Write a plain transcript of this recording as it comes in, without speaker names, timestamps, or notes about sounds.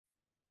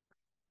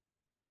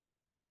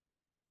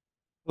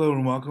Hello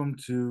and welcome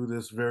to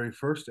this very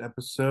first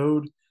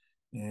episode.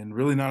 And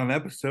really not an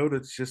episode,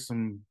 it's just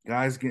some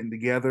guys getting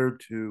together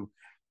to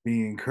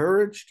be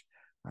encouraged.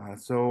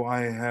 So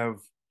I have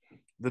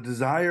the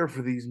desire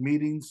for these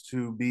meetings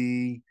to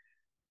be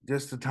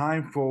just a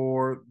time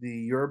for the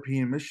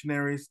European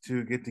missionaries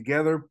to get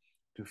together,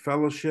 to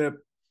fellowship,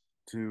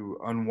 to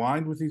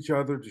unwind with each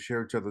other, to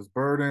share each other's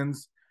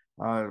burdens,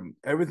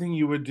 everything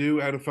you would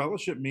do at a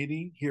fellowship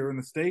meeting here in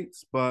the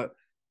States, but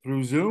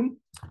through Zoom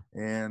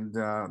and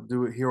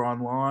do it here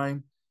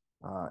online.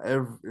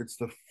 It's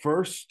the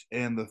first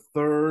and the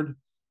third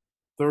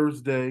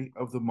Thursday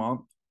of the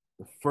month,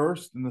 the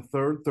first and the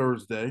third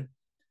Thursday.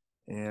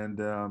 And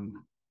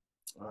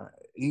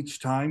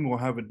each time we'll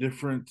have a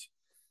different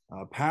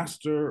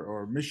pastor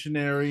or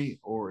missionary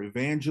or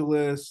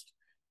evangelist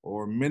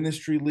or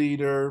ministry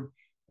leader.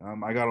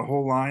 I got a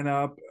whole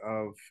lineup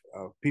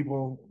of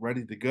people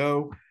ready to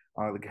go.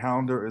 The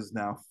calendar is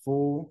now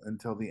full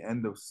until the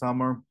end of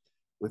summer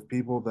with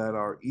people that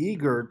are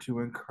eager to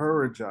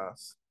encourage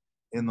us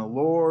in the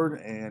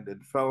Lord and in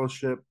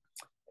fellowship.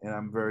 And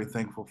I'm very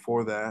thankful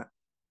for that.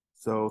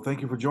 So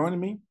thank you for joining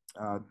me.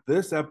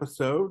 This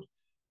episode,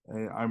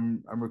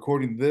 I'm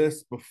recording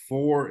this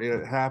before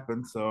it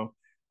happened, so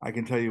I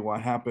can tell you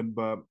what happened.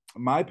 But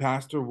my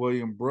pastor,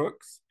 William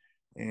Brooks,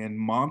 and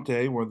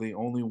Monte were the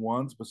only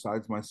ones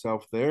besides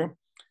myself there.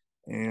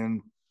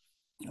 And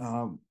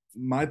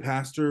my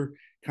pastor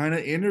kind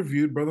of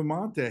interviewed Brother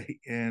Monte,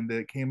 and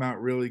it came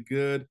out really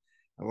good.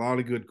 A lot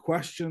of good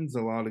questions,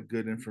 a lot of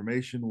good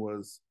information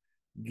was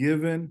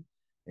given.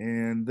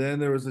 And then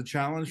there was a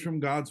challenge from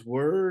God's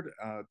word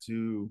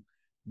to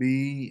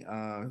be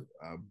a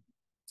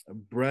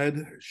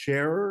bread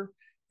sharer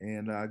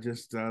and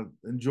just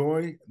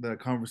enjoy the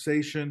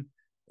conversation,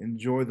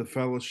 enjoy the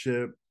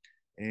fellowship,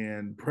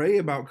 and pray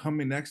about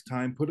coming next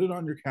time. Put it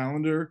on your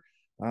calendar.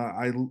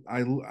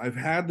 I've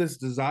had this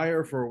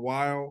desire for a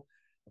while,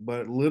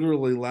 but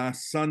literally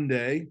last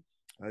Sunday,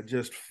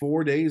 just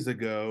 4 days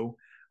ago,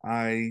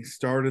 I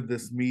started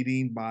this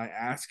meeting by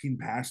asking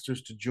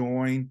pastors to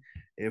join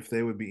if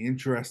they would be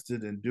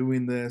interested in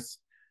doing this.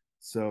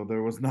 So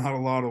there was not a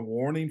lot of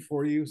warning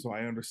for you. So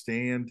I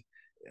understand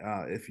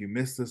if you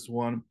missed this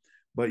one.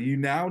 But you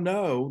now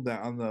know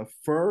that on the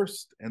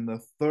first and the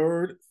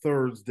third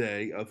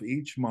Thursday of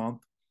each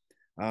month,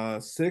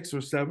 6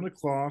 or 7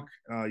 o'clock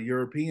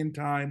European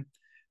time,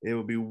 it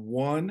will be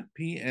 1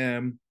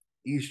 p.m.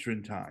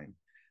 Eastern time.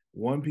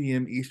 1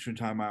 p.m. Eastern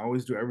time. I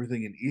always do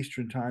everything in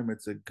Eastern time.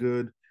 It's a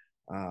good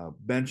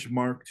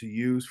benchmark to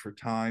use for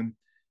time.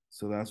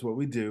 So that's what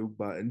we do.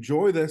 But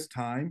enjoy this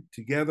time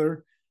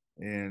together.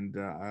 And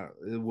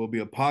it will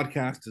be a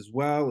podcast as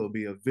well. It'll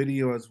be a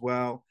video as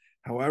well.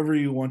 However,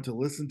 you want to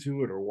listen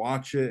to it or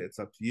watch it, it's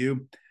up to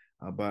you.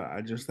 But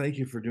I just thank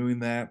you for doing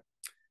that.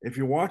 If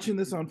you're watching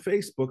this on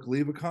Facebook,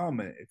 leave a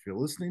comment. If you're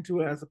listening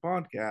to it as a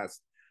podcast,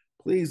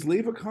 please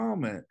leave a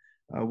comment.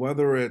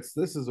 Whether it's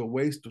this is a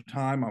waste of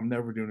time, I'm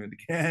never doing it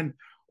again,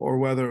 or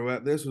whether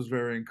this was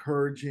very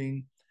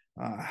encouraging.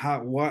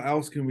 What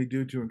else can we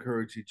do to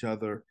encourage each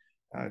other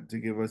to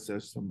give us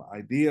some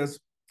ideas?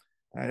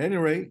 At any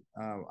rate,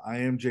 I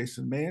am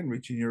Jason Mann,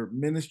 Reaching Europe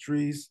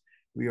Ministries.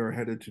 We are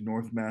headed to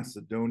North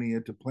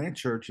Macedonia to plant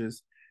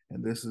churches,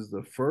 and this is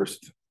the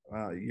first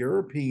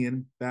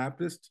European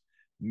Baptist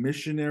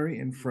Missionary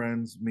and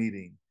Friends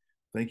meeting.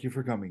 Thank you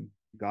for coming.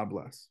 God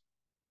bless.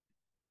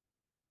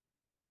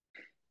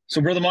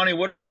 So, Brother Monty,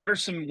 what are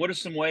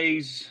some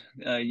ways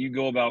you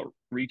go about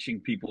reaching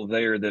people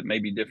there that may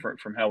be different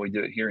from how we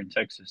do it here in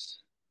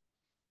Texas?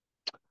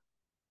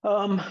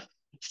 Um,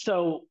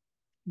 so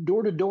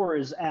door to door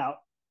is out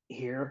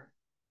here.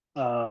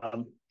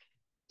 Um,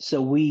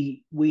 so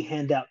we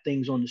hand out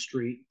things on the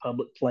street,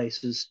 public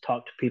places,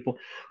 talk to people.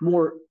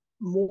 More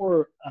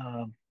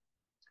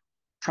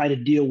try to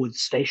deal with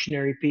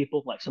stationary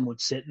people, like someone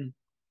sitting.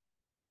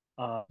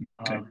 Uh,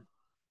 Okay. um,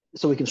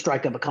 so we can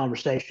strike up a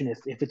conversation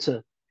if it's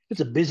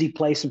a busy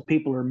place and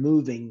people are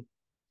moving.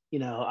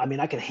 I mean,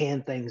 I can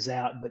hand things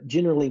out, but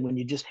generally when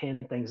you just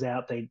hand things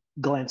out, they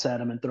glance at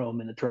them and throw them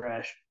in the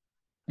trash.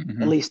 At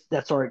Hmm. least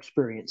that's our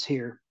experience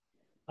here.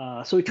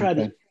 So we try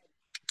to Okay.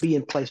 be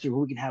in places where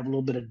we can have a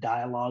little bit of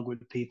dialogue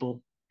with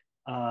people.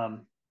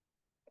 Um,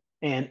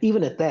 and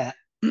even at that,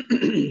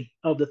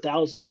 of the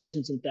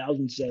thousands and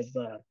thousands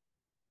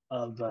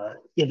of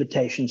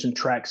invitations and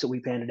tracks that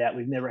we've handed out,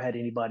 we've never had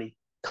anybody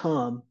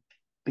come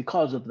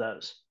because of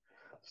those.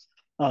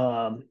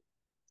 Um,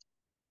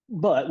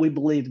 but we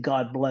believe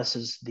God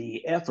blesses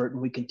the effort,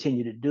 and we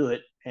continue to do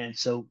it. And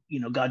so,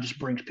 God just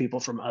brings people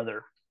from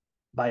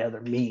by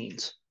other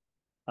means.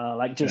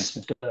 Like Gotcha.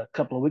 just a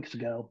couple of weeks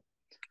ago,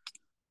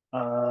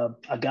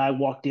 a guy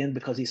walked in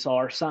because he saw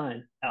our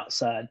sign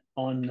outside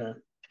on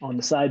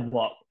the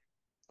sidewalk,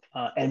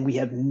 and we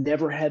have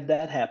never had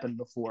that happen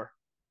before.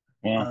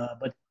 Wow.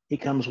 But he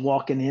comes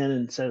walking in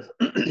and says,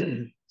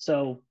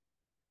 "So,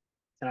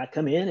 can I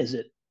come in? Is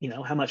it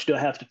how much do I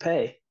have to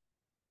pay?"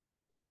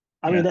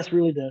 I mean, Yeah. that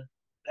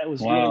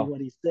was really Wow.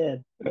 what he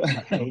said.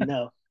 Like, hey,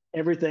 no,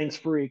 everything's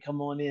free. Come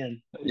on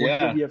in. We'll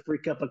give Yeah. you a free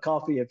cup of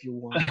coffee if you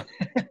want.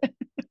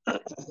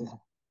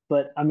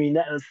 But I mean,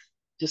 that was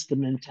just the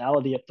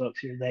mentality of folks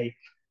here. They,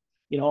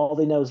 all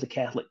they know is the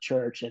Catholic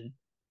Church and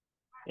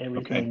Okay.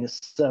 everything is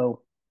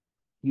so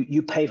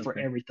you pay for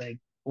Okay. everything,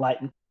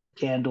 lighting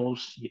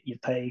candles, you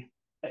pay.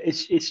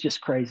 It's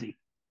just crazy.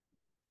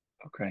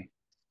 Okay.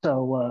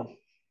 So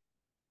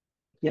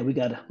yeah, we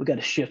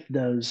gotta shift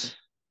those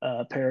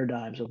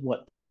paradigms of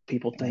what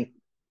people Yeah. think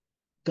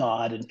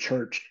God and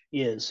church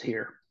is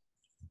here.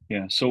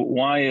 Yeah. So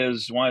why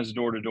is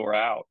door to door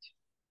out?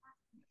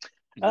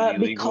 Is it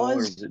illegal or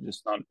Because is it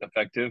just not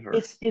effective or?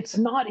 it's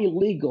not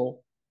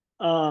illegal.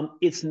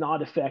 It's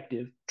not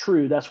effective.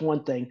 True, that's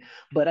one thing.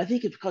 But I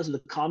think it's because of the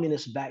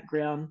communist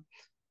background.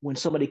 When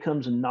somebody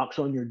comes and knocks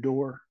on your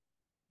door,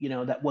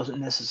 that wasn't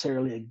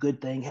necessarily a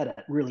good thing, had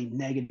a really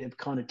negative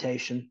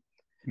connotation.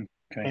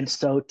 Okay. And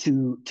so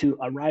to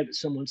arrive at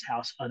someone's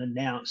house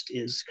unannounced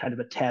is kind of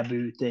a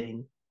taboo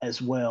thing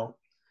as well.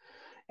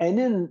 And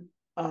then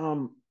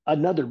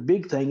another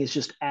big thing is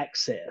just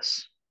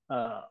access.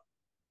 Uh,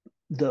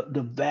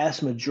 the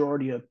vast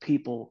majority of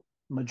people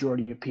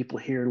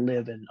here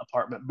live in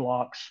apartment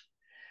blocks,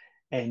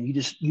 and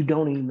you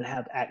don't even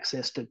have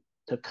access to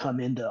come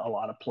into a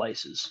lot of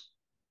places.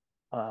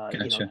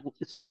 Gotcha.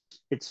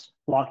 It's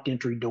locked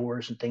entry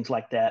doors and things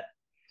like that.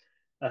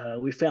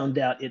 We found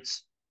out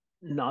it's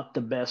not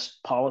the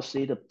best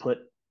policy to put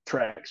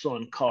tracks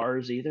on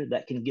cars either.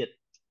 That can get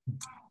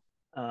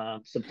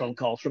some phone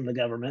calls from the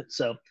government.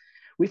 So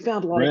we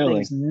found a lot of Really?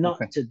 things not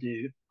Okay. to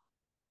do.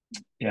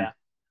 Yeah.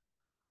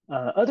 Yeah.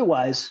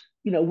 Otherwise,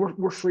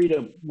 we're free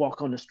to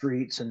walk on the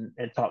streets and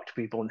talk to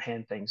people and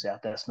hand things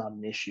out. That's not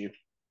an issue.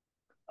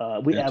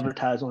 We Gotcha.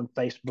 advertise on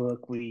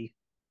Facebook. We,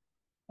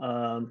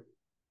 um,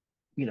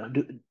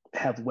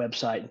 have a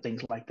website and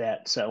things like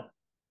that. So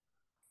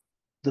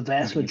the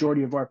vast Okay.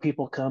 majority of our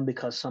people come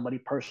because somebody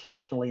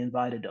personally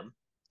invited them.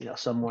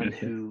 Someone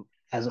Gotcha. who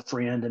has a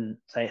friend and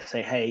say,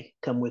 hey,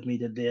 come with me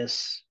to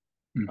this.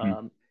 Hmm.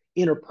 Um,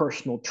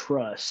 Interpersonal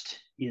trust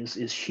is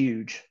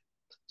huge.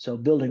 So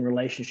building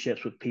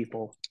relationships with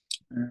people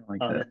I like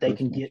that that they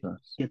can personal get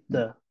trust. get Yeah.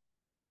 the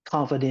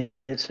confidence.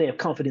 If they have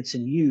confidence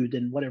in you,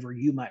 then whatever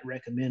you might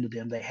recommend to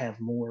them, they have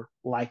more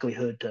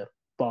likelihood to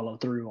follow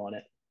through on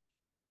it.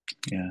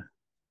 Yeah.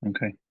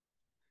 Okay. And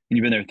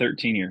you've been there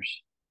 13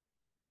 years,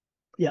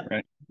 Yeah.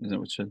 right? Is that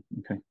what you said?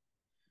 Okay.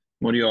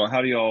 What do y'all,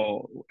 how do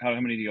y'all, how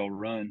many do y'all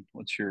run?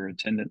 What's your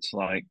attendance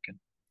like?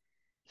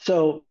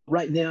 So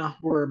right now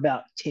we're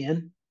about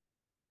 10,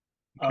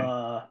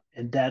 Okay.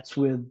 and that's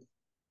with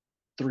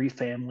three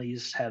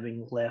families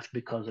having left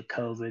because of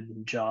COVID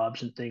and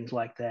jobs and things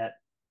like that.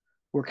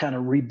 We're kind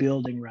of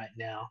rebuilding right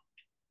now.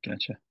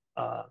 Gotcha.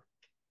 Uh,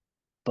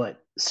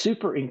 but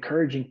super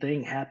encouraging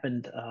thing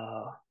happened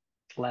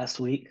last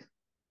week,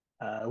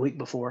 a week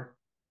before.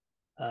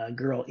 A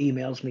girl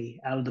emails me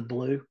out of the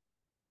blue,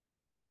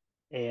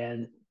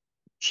 and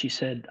she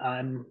said,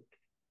 I'm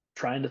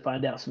trying to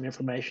find out some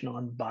information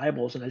on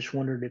Bibles, and I just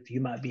wondered if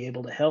you might be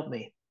able to help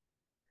me.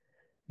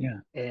 Yeah.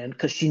 And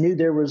because she knew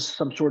there was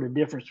some sort of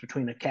difference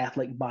between a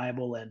Catholic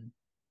Bible and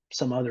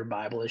some other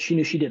Bible, and she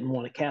knew she didn't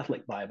want a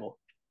Catholic Bible.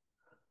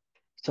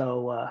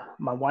 So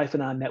my wife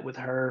and I met with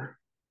her,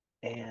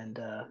 and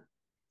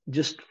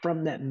just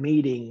from that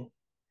meeting,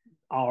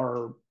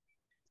 our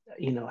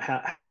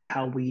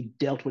how we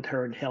dealt with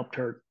her and helped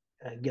her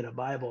get a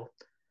Bible.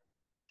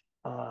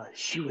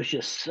 She was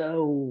just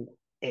so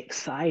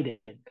excited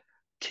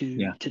to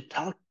Yeah. to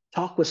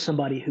talk with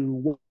somebody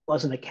who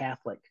wasn't a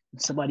Catholic,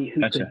 somebody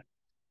Gotcha.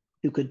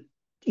 who could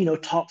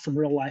talk from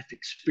real life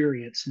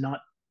experience,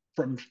 not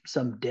from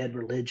some dead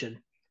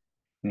religion.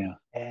 Yeah.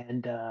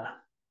 And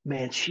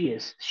man, she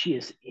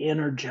is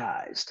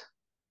energized.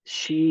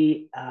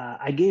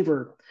 I gave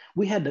her.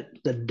 We had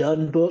the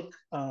Dunn book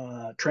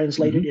Hmm.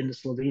 translated into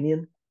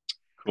Slovenian,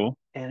 Cool.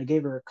 and I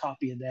gave her a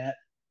copy of that.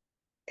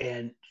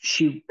 And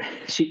she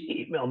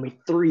emailed me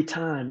three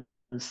times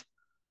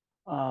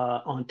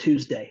on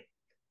Tuesday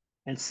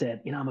and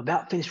said, I'm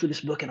about finished with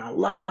this book and I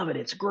love it.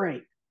 It's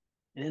great.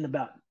 And then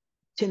about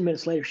 10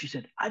 minutes later, she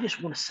said, I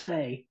just want to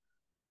say,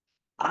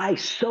 I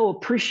so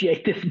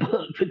appreciate this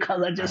book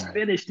because I just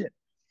finished it.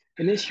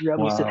 And then she wrote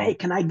me and said, hey, Wow.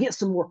 can I get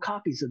some more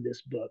copies of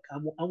this book? I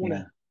want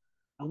Yeah. to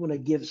I want to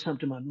give some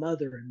to my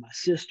mother and my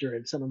sister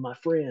and some of my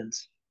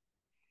friends.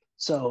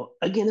 So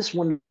again, it's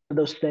one of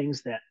those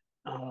things that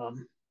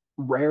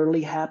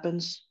rarely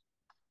happens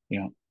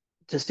Yeah.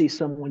 to see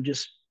someone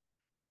just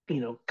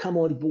come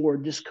on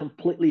board just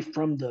completely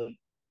from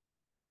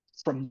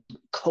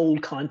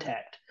cold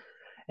contact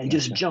and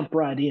just Gotcha. jump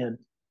right in.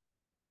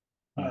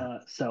 Yeah.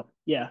 So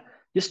yeah,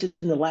 just in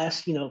the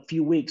last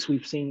few weeks,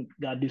 we've seen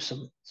God do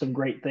some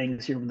great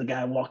things here with the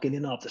guy walking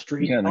in off the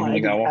street. Yeah. Oh, The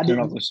guy walking in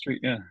off the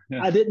street. Yeah.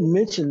 Yeah. I didn't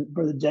mention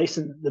Brother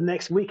Jason. The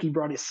next week, he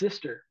brought his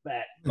sister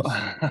back. You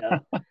know,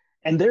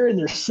 and they're in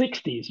their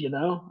 60s.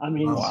 I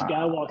mean, this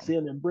guy walks Wow.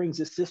 in and brings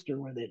his sister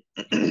with it.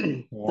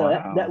 So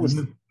that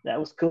Wow.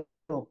 was cool.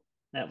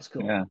 That was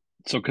cool. Yeah.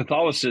 So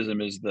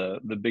Catholicism is the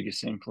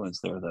biggest influence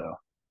there, though.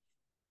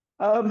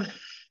 Um,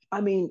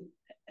 I mean,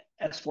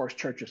 as far as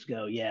churches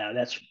go, yeah,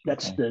 that's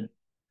Okay.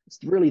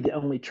 it's really the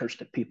only church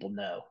that people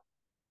know.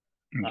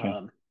 Okay.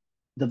 Um,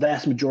 the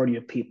vast majority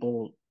of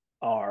people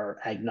are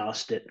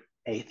agnostic,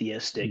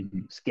 atheistic, Mm-hmm.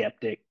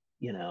 skeptic.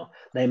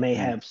 They may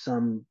Yeah. have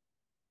some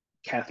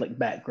Catholic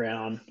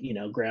background.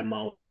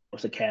 Grandma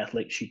was a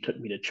Catholic. She took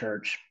me to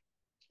church,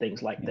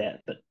 things like Yeah.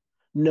 that, but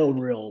no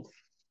real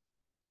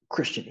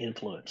Christian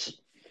influence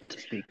to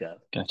speak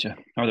of. Gotcha.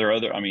 Are there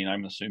other? I mean,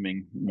 I'm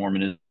assuming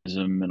Mormonism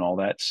and all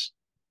that's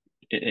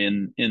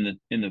in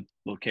the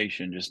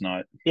location, just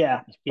not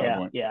Yeah, as yeah,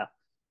 prevalent. yeah.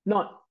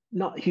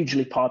 Not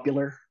hugely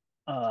popular.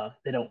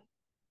 They don't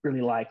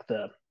really like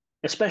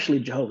especially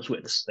Jehovah's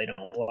Witnesses. They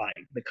don't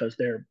like because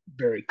they're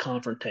very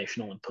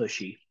confrontational and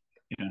pushy.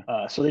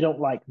 Yeah. So they don't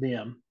like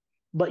them.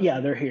 But yeah,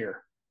 they're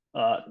here.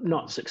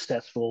 Not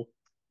successful.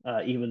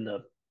 Even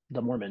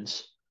the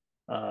Mormons,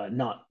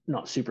 not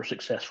super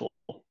successful.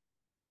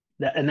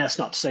 And that's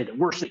not to say that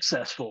we're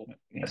successful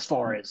Yeah. as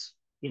far as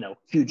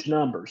huge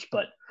numbers,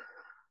 but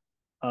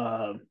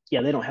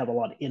yeah, they don't have a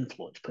lot of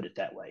influence. Put it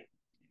that way.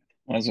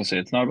 Well, as I say,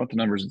 it's not about the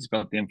numbers; it's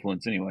about the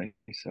influence anyway.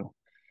 So,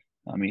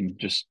 I mean,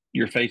 just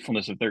your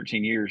faithfulness of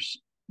 13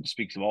 years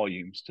speaks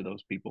volumes to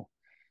those people.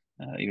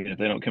 Even if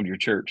they don't come to your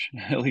church,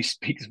 at least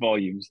speaks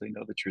volumes. They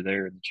know that you're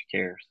there and that you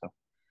care.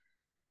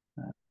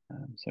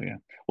 So yeah,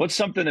 what's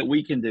something that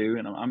we can do?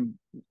 And I'm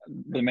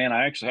the man.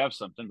 I actually have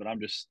something, but I'm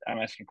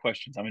asking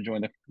questions. I'm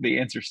enjoying the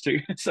answers too.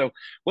 So,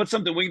 what's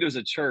something we can do as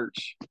a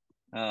church?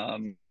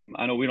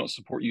 I know we don't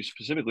support you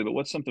specifically, but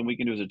what's something we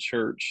can do as a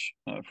church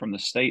from the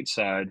state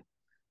side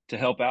to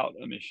help out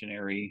a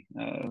missionary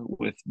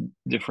with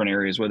different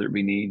areas, whether it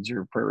be needs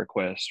or prayer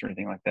requests or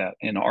anything like that,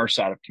 in our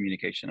side of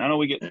communication? I know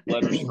we get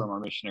letters from our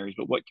missionaries,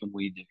 but what can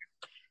we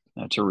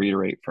do to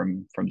reiterate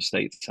from the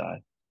state side?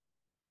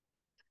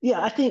 Yeah,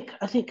 I think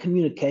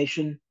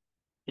communication,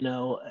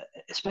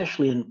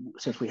 especially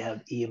since we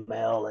have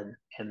email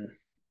and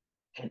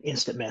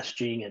instant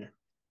messaging and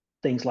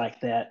things like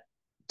that,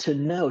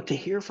 to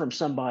hear from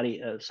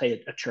somebody,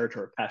 say a church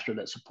or a pastor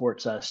that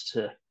supports us,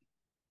 to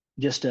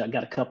just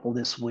got a couple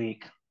this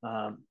week.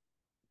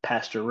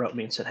 Pastor wrote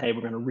me and said, "Hey,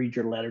 we're going to read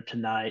your letter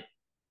tonight.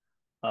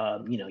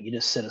 You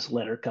just sent us a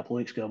letter a couple of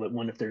weeks ago, but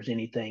wonder if there's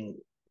anything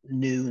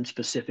new and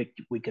specific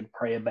we could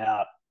pray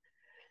about."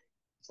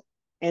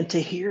 And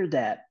to hear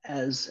that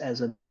as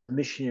a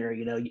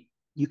missionary,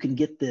 you can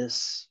get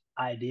this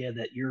idea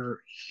that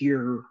you're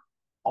here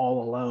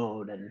all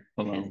alone and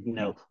Alone,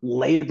 yeah,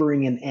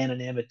 laboring in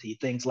anonymity,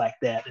 things like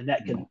that, and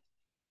that yeah,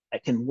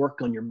 can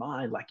work on your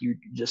mind like you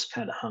just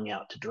kind of hung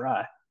out to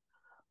dry.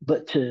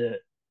 But to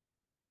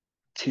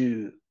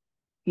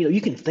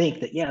you can think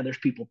that, yeah, there's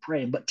people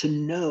praying, but to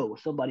know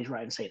somebody's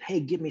writing saying, "Hey,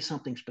 give me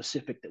something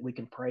specific that we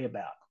can pray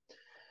about."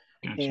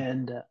 gotcha,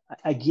 And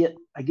I get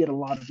a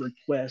lot of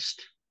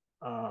requests,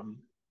 um,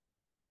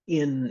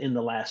 in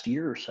the last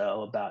year or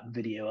so, about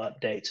video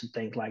updates and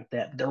things like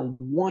that. They're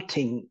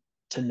wanting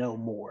to know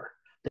more,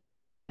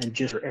 and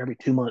just for every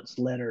 2 months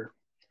letter,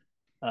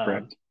 um,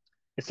 correct,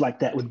 it's like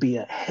that would be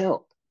a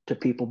help to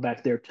people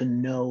back there to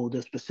know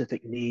the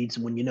specific needs.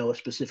 And when you know a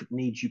specific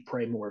needs, you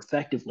pray more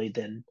effectively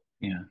than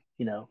yeah,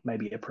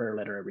 maybe a prayer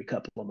letter every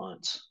couple of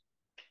months.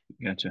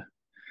 gotcha.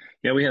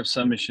 Yeah, we have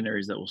some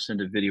missionaries that will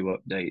send a video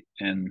update,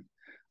 and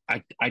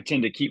I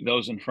tend to keep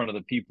those in front of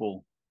the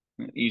people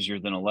easier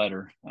than a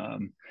letter. Yeah,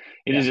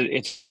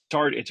 It's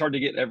hard to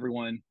get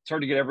everyone. It's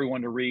hard to get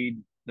everyone to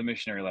read the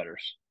missionary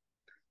letters.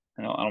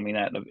 I don't mean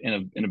that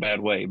in a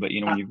bad way, but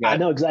when you've I got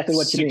know exactly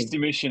what you mean. 60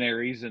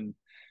 missionaries and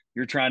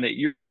you're trying.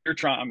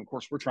 I mean, of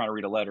course, we're trying to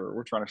read a letter, or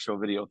we're trying to show a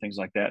video, things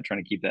like that,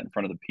 trying to keep that in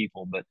front of the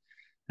people. But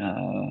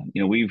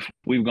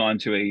we've gone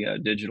to a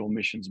digital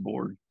missions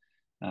board,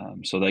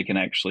 so they can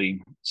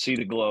actually see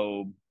the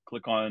globe,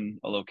 click on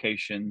a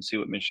location, see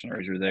what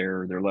missionaries are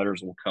there. Their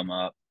letters will come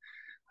up.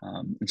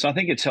 And so I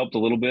think it's helped a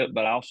little bit,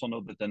 but I also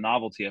know that the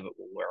novelty of it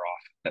will wear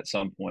off at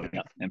some point,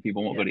 Yep. and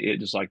people won't go Yep. to it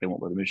just like they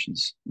won't go to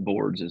missions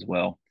boards as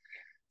well.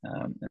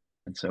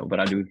 And so, but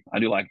I do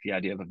like the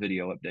idea of a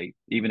video update,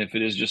 even if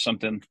it is just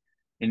something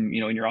in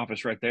your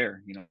office right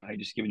there. Hey,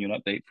 just giving you an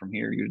update from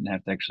here. You didn't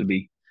have to actually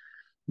be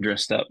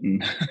dressed up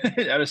and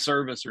at a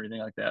service or anything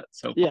like that.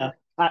 So, Yeah,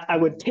 I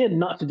would tend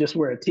not to just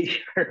wear a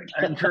t-shirt.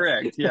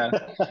 correct, yeah.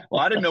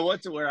 Well, I didn't know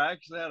what to wear. I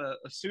actually had a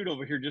suit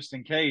over here just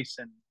in case,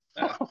 and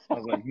I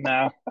was like,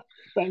 no,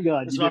 Thank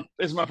God it's you my did.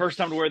 it's my first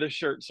time to wear this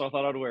shirt, so I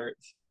thought I'd wear it.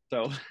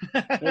 So,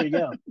 There you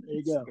go. There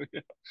you so go.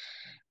 yeah,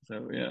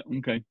 so yeah,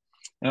 okay.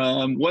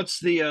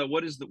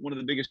 What is one of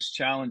the biggest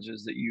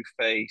challenges that you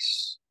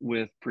face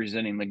with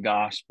presenting the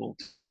gospel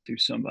to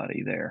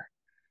somebody there?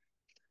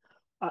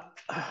 Uh,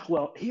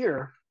 well,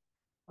 here,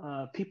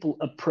 people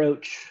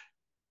approach,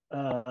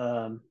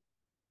 um,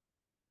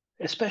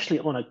 especially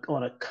on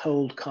a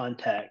cold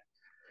contact.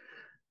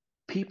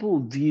 People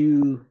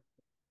view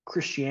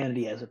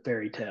Christianity as a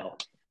fairy tale.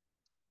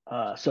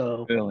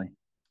 So, Really?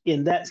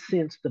 in that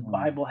sense, the Wow.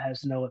 Bible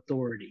has no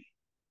authority,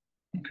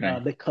 Okay.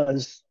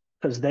 because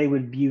they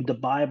would view the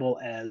Bible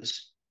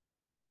as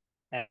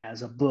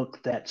a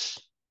book that's,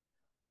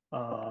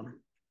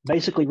 um,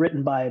 basically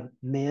written by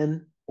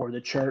men or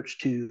the church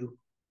to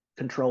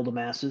control the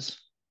masses.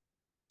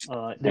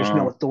 There's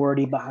no Wow.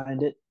 authority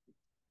behind it.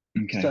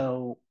 Okay.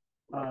 So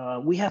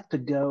we have to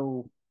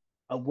go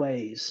a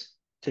ways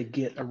to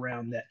get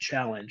around that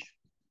challenge.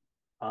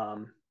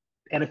 Um,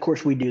 and of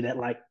course, we do that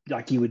like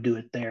you would do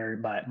it there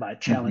by Mm-hmm.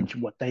 challenge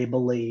what they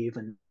believe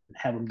and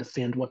have them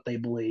defend what they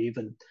believe,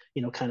 and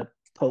kind of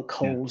poke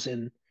Yeah. holes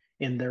in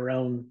their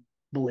own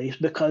beliefs,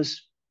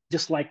 because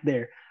just like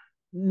there,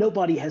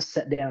 nobody has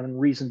sat down and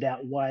reasoned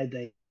out why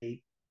they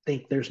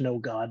think there's no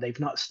God. They've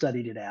not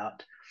studied it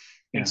out.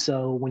 And Yeah.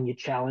 so when you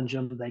challenge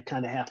them, they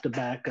kind of have to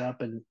back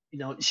up, and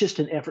it's just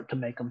an effort to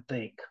make them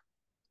think.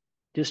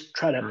 Just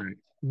try to Right.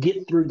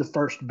 get through the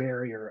first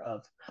barrier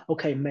of,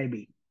 okay,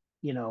 maybe,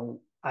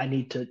 I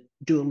need to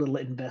do a little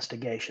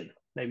investigation,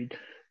 maybe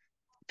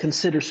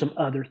consider some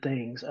other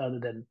things other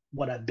than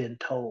what I've been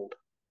told.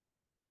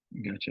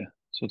 Gotcha.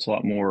 So it's a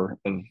lot more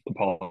of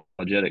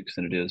apologetics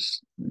than it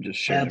is just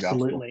sharing the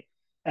gospel. Absolutely.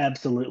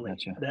 Absolutely.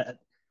 Gotcha. That,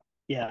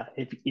 yeah.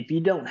 If you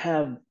don't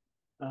have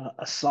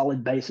a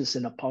solid basis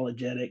in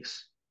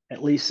apologetics,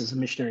 at least as a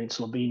missionary in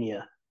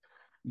Slovenia,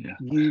 Yeah.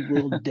 you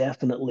will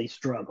definitely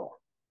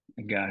struggle.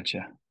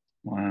 Gotcha.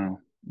 Wow.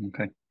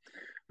 Okay.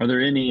 Are there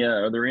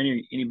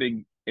any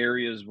big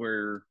areas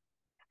where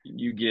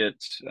you get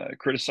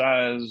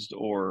criticized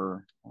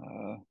or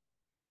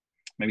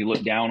maybe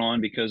looked down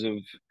on because of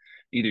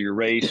either your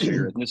race or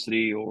your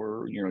ethnicity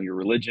or your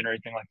religion or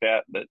anything like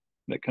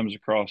that comes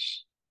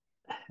across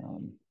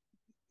um,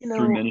 you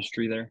through know,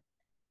 ministry there?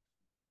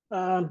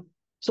 Um,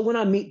 so when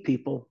I meet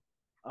people,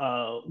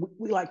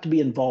 we like to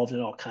be involved in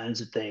all kinds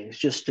of things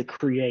just to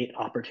create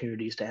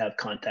opportunities to have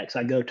contacts.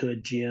 I go to a Yeah.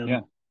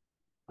 gym.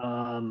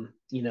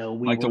 We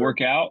Like to were,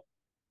 work out?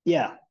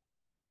 yeah, yeah.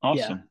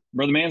 Awesome.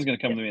 Brother Man's going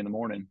to come Yeah. to me in the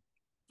morning.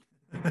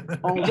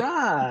 All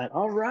right,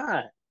 all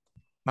right,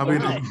 I'll be in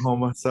nice.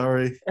 Oklahoma.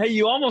 Sorry. Hey,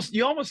 you almost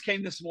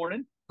came this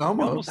morning. You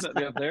almost Almost. met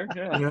me up there.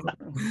 Yeah.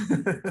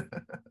 Yeah.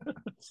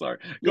 Sorry.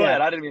 Go Yeah.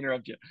 ahead. I didn't mean to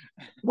interrupt you.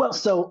 Well,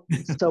 so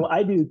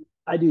I do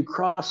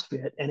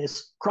CrossFit, and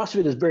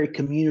CrossFit is very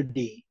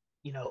community,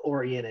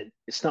 oriented.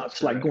 It's not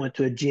just like Correct. going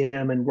to a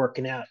gym and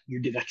working out.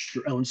 That's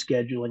your own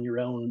schedule and your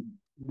own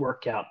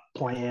workout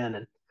plan,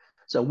 and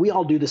so we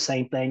all do the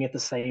same thing at the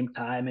same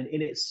time, and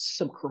it's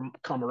some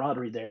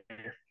camaraderie there.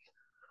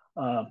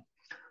 Uh,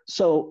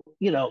 so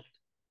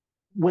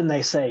when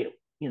they say,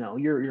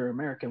 you're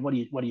American, what are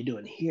you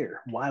doing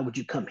here? Why would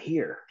you come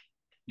here?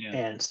 Yeah.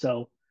 And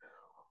so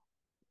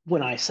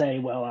when I say,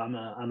 well, I'm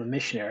a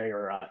missionary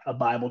or a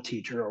Bible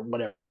teacher or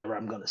whatever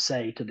I'm going to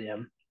say to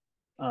them,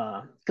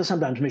 because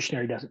sometimes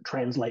missionary doesn't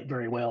translate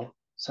very well.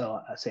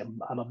 So I say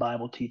I'm a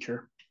Bible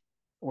teacher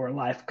or a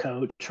life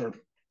coach or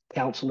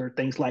counselor,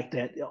 things like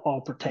that,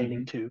 all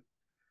pertaining Mm-hmm. to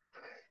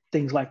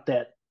things like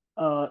that.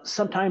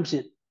 Sometimes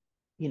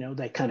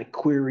they kind of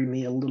query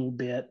me a little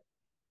bit,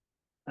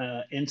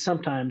 and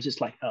sometimes it's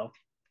like, oh,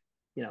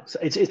 so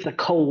it's a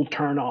cold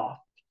turn off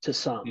to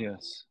some,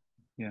 Yes.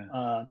 Yeah.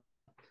 uh,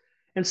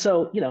 and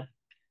so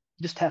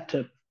just have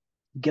to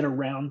get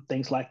around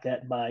things like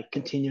that by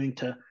continuing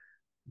to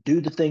do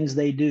the things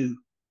they do.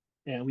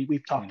 And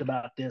we've talked Yeah.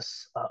 about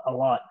this a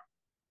lot.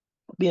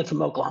 Being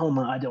from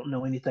Oklahoma, I don't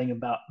know anything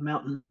about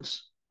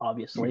mountains,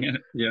 obviously, Yeah.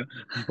 Yeah.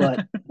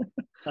 but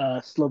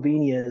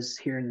Slovenia is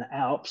here in the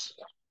Alps.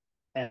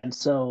 And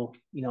so,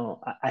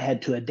 I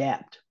had to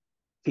adapt.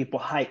 People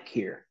hike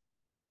here.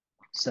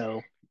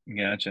 So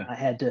Gotcha. I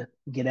had to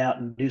get out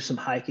and do some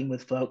hiking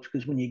with folks,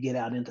 because when you get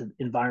out into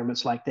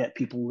environments like that,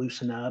 people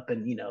loosen up,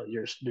 and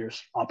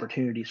there's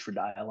opportunities for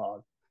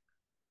dialogue.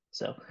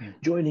 So Yeah.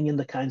 joining in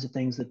the kinds of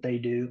things that they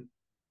do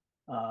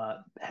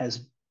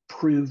has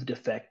proved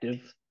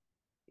effective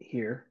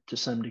here to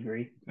some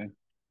degree. Okay.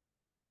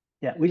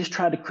 Yeah, we just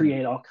try to Yeah.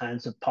 create all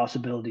kinds of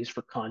possibilities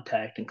for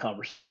contact and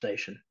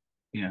conversation.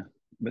 Yeah.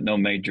 But no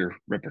major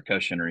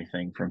repercussion or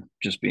anything from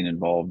just being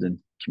involved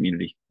in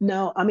community.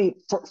 No, I mean,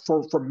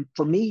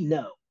 for me,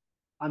 no.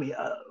 I mean,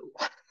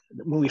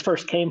 when we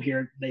first came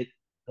here, the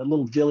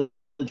little village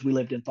we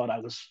lived in thought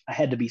I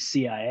had to be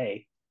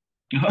CIA,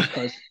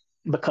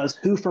 because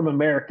who from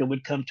America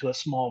would come to a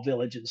small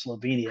village in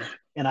Slovenia,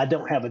 and I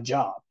don't have a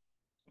job,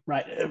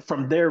 right?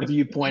 From their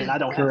viewpoint, I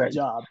don't have a Correct.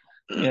 job.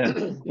 Yeah.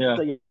 Yeah.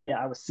 So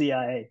yeah, I was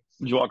CIA.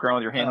 Did you walk around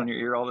with your hand Uh, on your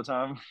ear all the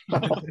time?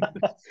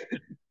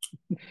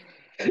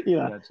 you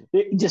know, Gotcha.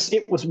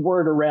 it was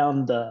word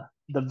around the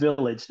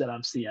village that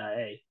I'm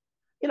CIA.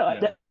 Yeah.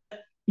 That,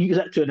 you use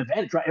that to an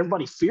advantage, right?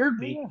 Everybody feared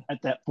Oh, me yeah.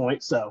 at that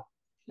point, so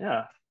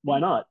yeah, why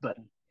not? But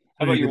How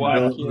So about you your can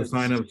wife, build the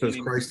sign kids? up that says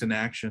Any? Christ in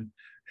action.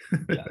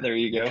 Yeah, there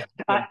you go.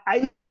 Yeah.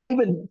 I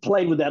even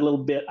played with that a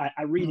little bit.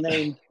 I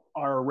renamed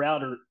our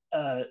router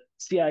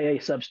CIA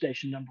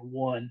substation number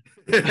one,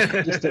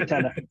 just to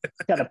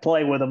kind of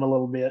play with them a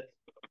little bit.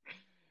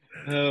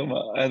 There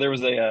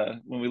was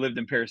when we lived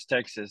in Paris,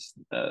 Texas.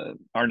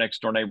 Our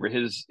next door neighbor,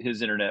 his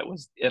internet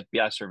was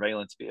FBI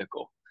surveillance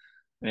vehicle.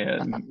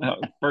 And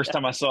first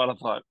time I saw it, I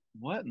thought,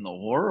 "What in the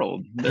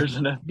world? There's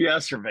an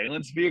FBI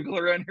surveillance vehicle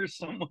around here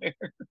somewhere."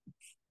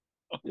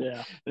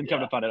 Yeah, Then come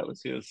to yeah, find out it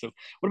was his. So,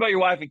 what about your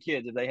wife and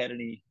kids? Have they had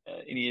any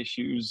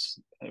issues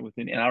with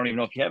any? And I don't even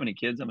know if you have any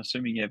kids. I'm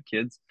assuming you have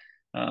kids.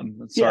 yeah.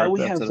 Sorry if We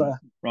that's have a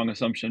wrong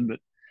assumption, but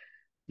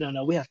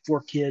no, we have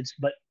 4 kids,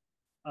 but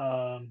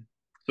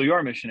So you are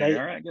a missionary. They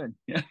All right, good.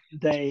 Yeah.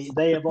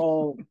 they have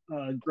all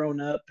grown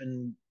up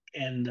and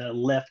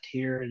left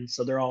here, and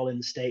so they're all in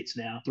the States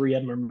now. Three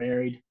of them are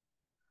married,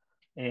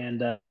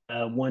 and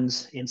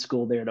one's in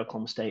school there at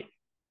Oklahoma State.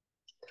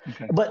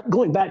 Okay. But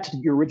going back to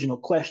your original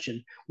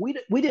question, we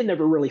didn't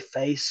ever really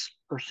face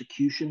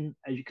persecution,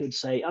 as you could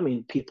say. I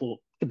mean, people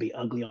could be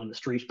ugly on the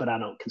streets, but I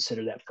don't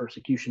consider that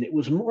persecution. It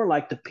was more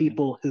like the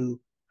people who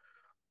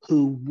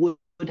would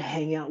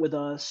hang out with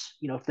us.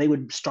 You know, if they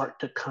would start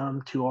to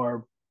come to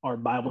our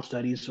Bible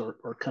studies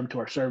or come to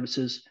our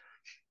services,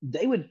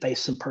 they would face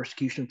some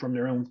persecution from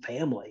their own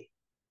family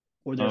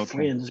or their Okay.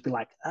 friends. Be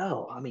like,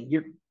 oh, I mean,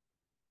 you're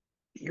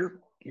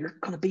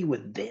going to be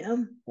with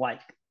them,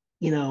 like,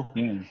 you know,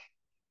 Yeah.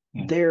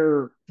 Yeah.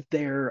 they're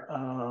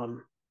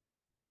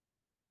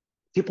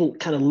people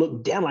kind of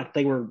looked down, like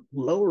they were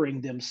lowering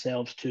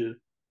themselves to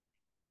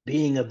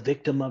being a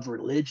victim of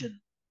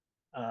religion.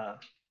 Uh,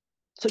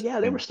 so yeah,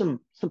 there Yeah. was some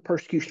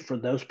persecution for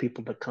those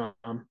people to come.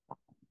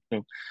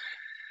 So,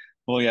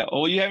 well, yeah.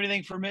 Well, you have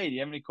anything for me? Do you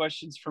have any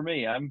questions for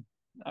me? I'm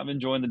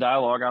enjoying the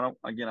dialogue. I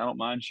don't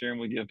mind sharing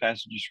with you a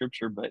passage of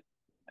scripture, but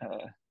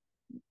uh,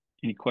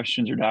 any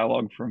questions or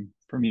dialogue from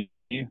you?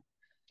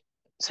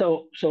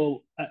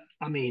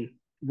 I mean,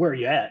 where are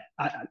you at?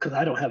 Because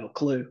I don't have a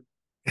clue.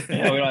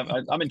 Yeah, we don't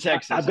have, I'm in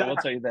Texas. I will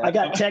tell you I that.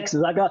 got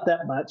Texas. I got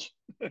that much.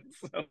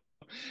 so,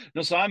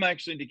 no, so I'm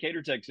actually in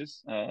Decatur,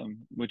 Texas,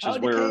 which Oh,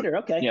 is where, Decatur.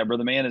 Okay. yeah,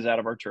 Brother Man is out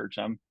of our church.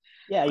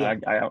 Yeah,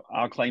 yeah.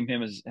 I'll claim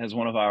him as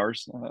one of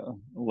ours.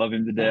 Love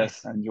him to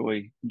death. Nice. I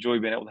enjoy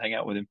being able to hang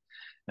out with him.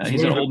 He's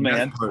He's an waiting old on the death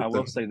man. part, I will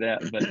though. say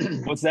that.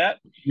 But what's that?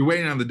 You're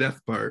waiting on the death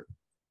part.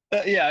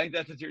 Yeah,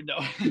 that's what you're. No,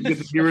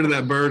 Get rid of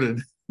that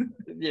burden.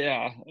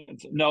 yeah,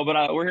 no,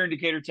 but we're here in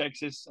Decatur,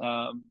 Texas.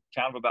 Town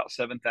of about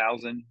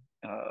 7,000.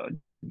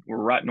 We're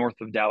right north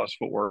of Dallas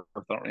Fort Worth.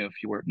 I don't know if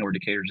you know where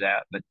Decatur's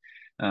at, but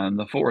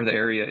the Fort Worth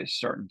area is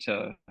starting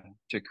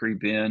to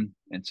creep in,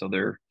 and so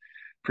they're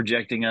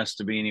projecting us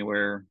to be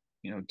anywhere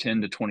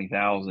 10 to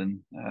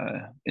 20,000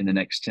 in the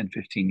next 10,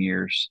 15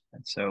 years.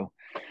 And so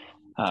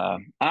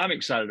I'm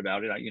excited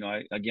about it.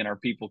 Again, our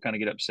people kind of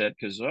get upset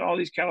because all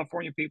these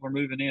California people are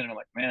moving in. And I'm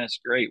like, man, it's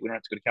great. We don't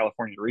have to go to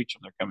California to reach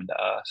them. They're coming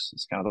to us.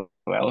 It's kind of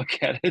the way I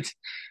look at it.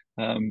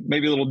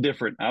 Maybe a little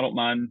different. I don't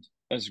mind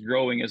us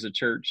growing as a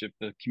church if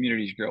the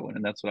community's growing.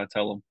 And that's what I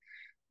tell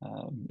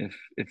them.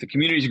 If the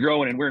community's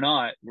growing and we're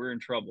not, we're in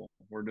trouble.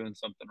 We're doing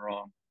something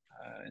wrong.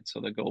 And so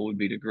the goal would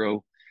be to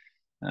grow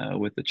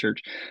with the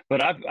church.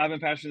 But I've been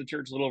pastoring the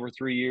church a little over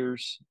 3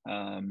 years.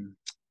 I'm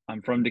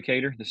from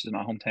Decatur. This is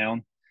my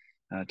hometown.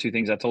 Two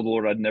things I told the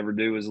Lord I'd never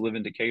do is live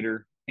in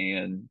Decatur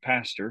and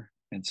pastor.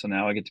 And so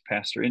now I get to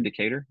pastor in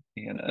Decatur,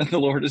 and the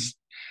Lord has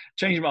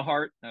changed my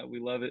heart. We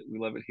love it. We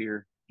love it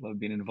here. Love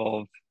being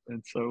involved.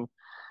 And so,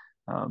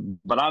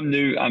 but I'm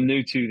new. I'm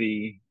new to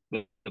the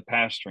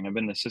pastoring. I've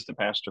been an assistant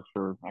pastor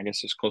for, I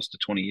guess it's close to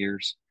 20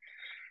 years.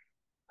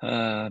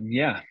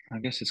 Yeah, I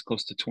guess it's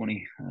close to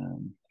 20,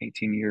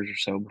 18 years or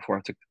so before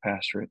I took the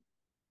pastorate.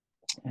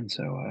 And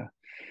so,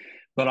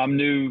 but I'm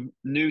new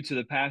to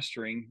the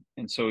pastoring.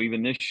 And so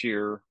even this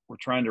year, we're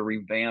trying to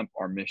revamp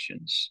our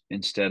missions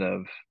instead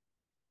of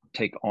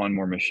take on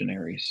more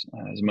missionaries.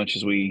 As much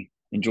as we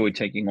enjoy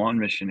taking on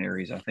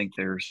missionaries, I think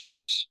there's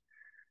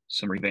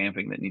some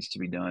revamping that needs to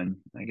be done.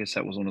 I guess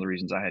that was one of the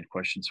reasons I had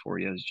questions for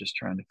you, is just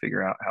trying to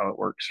figure out how it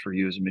works for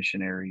you as a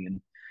missionary.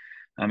 And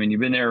I mean,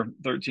 you've been there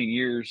 13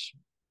 years,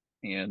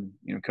 and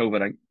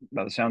COVID,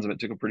 by the sounds of it,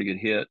 took a pretty good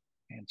hit.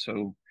 And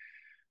so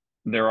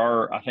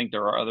I think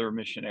there are other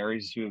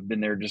missionaries who have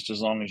been there just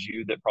as long as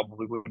you that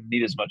probably wouldn't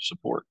need as much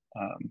support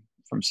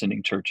from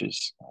sending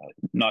churches.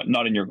 Not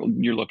in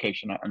your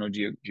location. I know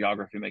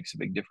geography makes a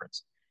big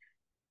difference.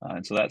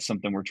 And so that's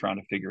something we're trying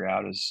to figure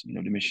out is,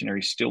 do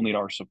missionaries still need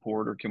our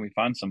support, or can we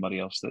find somebody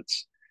else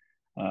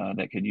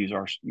that could use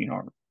our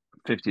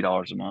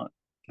 $50 a month?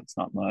 It's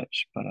not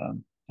much, but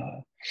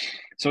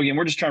so again,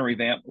 we're just trying to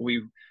revamp.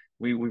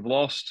 We've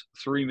lost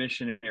 3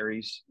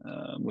 missionaries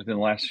within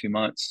the last few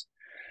months.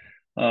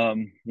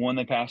 One,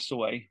 they passed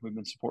away. We've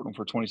been supporting them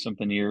for 20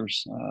 something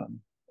years.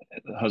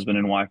 The husband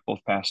and wife both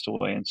passed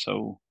away. And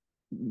so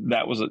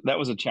that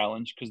was a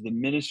challenge because the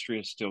ministry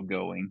is still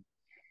going.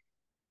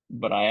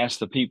 But I asked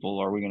the people,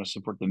 are we going to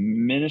support the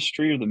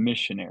ministry or the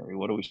missionary?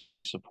 What do we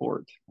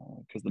support?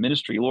 Because the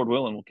ministry, Lord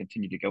willing, will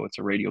continue to go. It's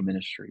a radio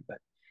ministry. But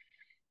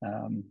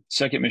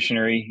second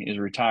missionary is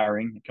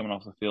retiring, coming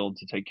off the field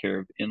to take care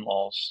of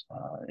in-laws.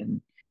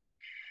 And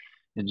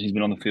he's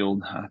been on the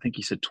field, I think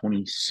he said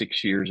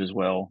 26 years as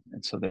well.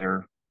 And so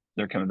they're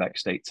coming back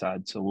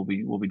stateside. So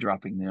we'll be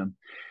dropping them.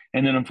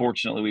 And then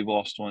unfortunately we've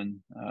lost one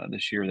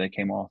this year. They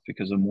came off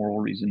because of moral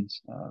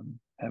reasons,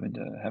 having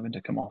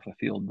to come off the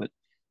field.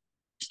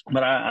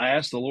 But I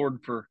asked the Lord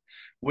for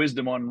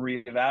wisdom on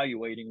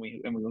reevaluating.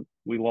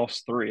 We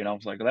lost 3, and I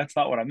was like, well, that's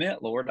not what I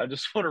meant, Lord. I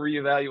just want to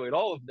reevaluate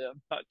all of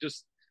them, not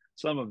just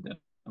some of them.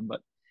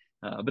 But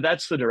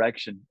that's the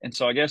direction. And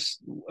so I guess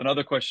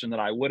another question that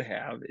I would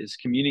have is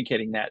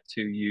communicating that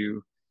to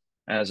you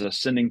as a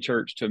sending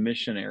church to a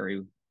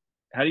missionary.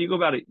 How do you go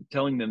about it,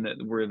 telling them that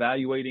we're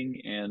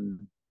evaluating and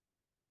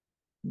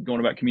going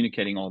about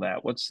communicating all that?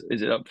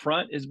 Is it up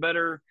front is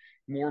better?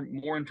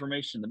 More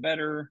information, the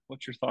better.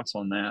 What's your thoughts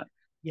on that?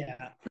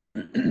 Yeah.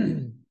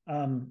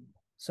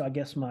 So I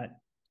guess my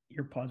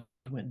earpods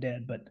went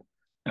dead, but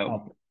Oh,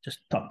 I'll just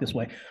talk this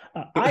way.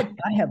 I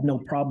have no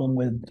problem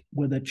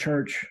with a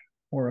church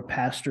or a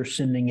pastor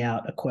sending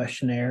out a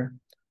questionnaire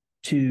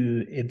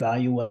to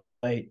evaluate,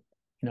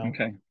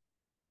 okay,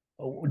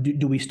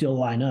 do we still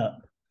line up?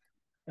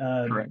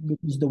 correct.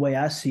 Because the way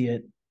I see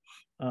it,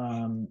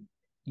 um,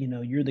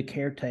 you're the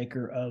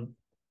caretaker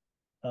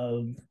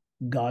of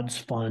God's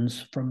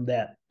funds from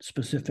that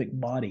specific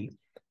body,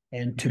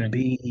 and to Okay,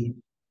 be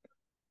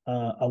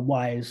a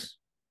wise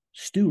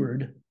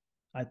steward,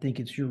 I think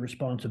it's your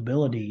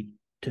responsibility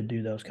to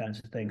do those kinds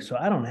of things. So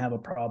I don't have a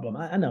problem.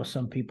 I know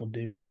some people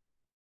do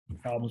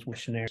problems with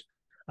scenarios.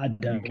 I okay,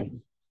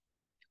 don't.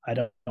 I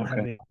don't have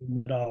okay,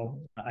 it at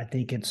all. I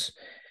think it's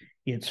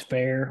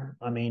fair.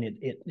 I mean,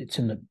 it's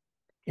in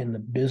the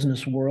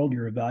business world.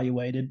 You're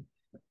evaluated,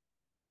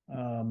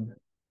 um,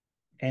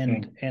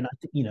 okay. and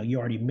you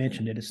already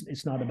mentioned it.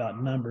 It's not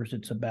about numbers.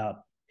 It's about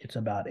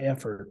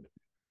effort.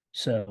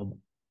 So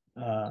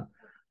uh,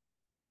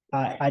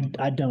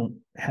 I don't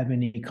have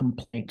any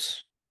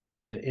complaints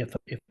if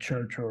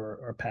church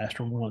or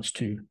pastor wants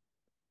to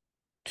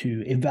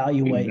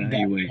evaluate that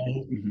Evaluate.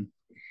 way. Mm-hmm.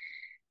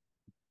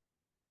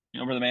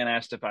 Brother Man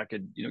asked if I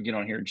could, get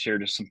on here and share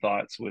just some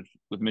thoughts with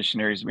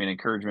missionaries to be an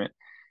encouragement.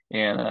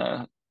 And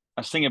I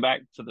was thinking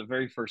back to the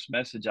very first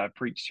message I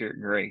preached here at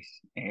Grace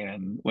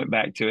and went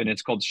back to it. And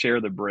it's called Share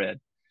the Bread.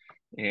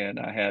 And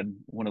I had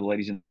one of the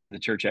ladies in the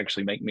church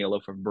actually make me a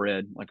loaf of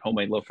bread, like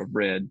homemade loaf of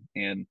bread.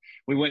 And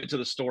we went to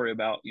the story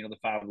about, the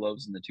 5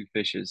 loaves and the 2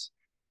 fishes,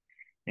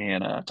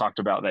 and talked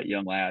about that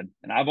young lad.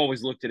 And I've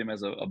always looked at him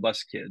as a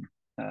bus kid,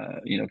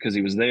 because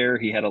he was there,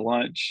 he had a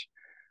lunch.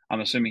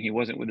 I'm assuming he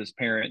wasn't with his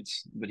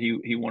parents, but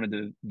he wanted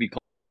to be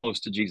close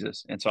to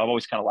Jesus, and so I've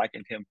always kind of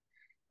likened him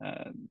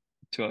uh,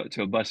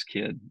 to a bus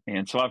kid.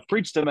 And so I've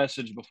preached a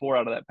message before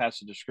out of that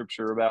passage of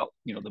scripture about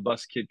the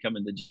bus kid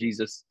coming to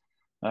Jesus.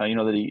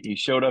 That he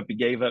showed up, he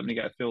gave up, and he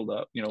got filled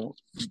up.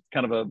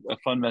 Kind of a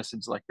fun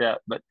message like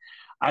that. But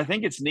I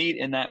think it's neat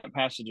in that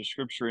passage of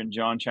scripture in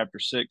John chapter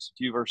 6, a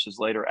few verses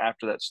later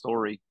after that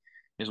story,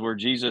 is where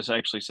Jesus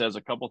actually says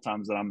a couple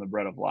times that I'm the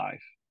bread of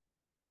life.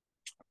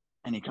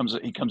 And he comes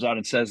out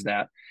and says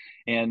that.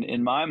 And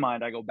in my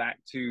mind, I go back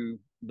to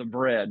the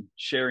bread,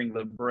 sharing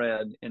the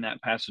bread in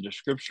that passage of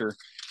scripture,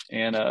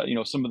 and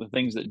some of the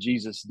things that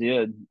Jesus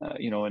did,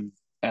 and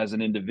as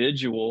an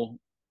individual,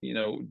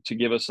 to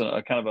give us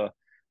a kind of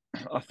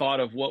a thought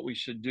of what we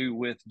should do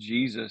with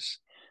Jesus.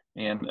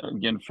 And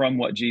again, from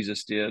what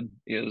Jesus did,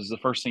 is the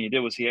first thing he did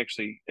was he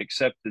actually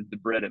accepted the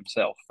bread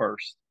himself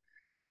first.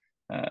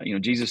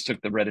 Jesus took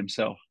the bread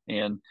himself.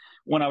 And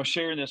when I was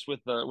sharing this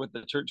with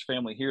the church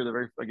family here,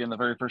 the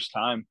very first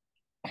time,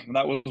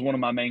 that was one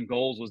of my main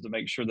goals, was to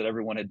make sure that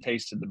everyone had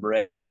tasted the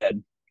bread,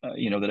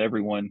 that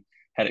everyone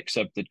had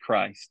accepted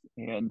Christ.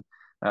 And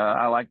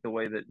I like the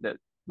way that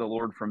the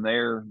Lord, from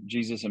there,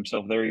 Jesus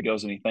himself, there he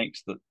goes and he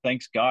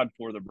thanks God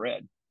for the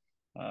bread.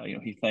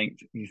 He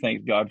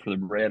thanked God for the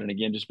bread, and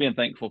again, just being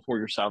thankful for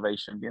your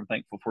salvation, being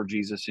thankful for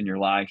Jesus in your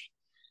life.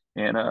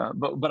 And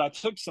but I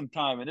took some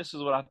time, and this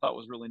is what I thought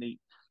was really neat.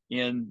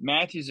 In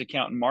Matthew's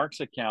account and Mark's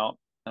account,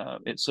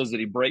 it says that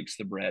he breaks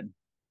the bread.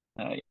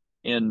 Uh,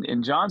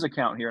 in John's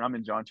account here, and I'm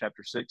in John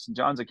chapter 6. In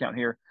John's account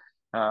here,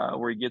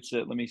 where he gets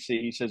it, let me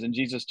see. He says, "And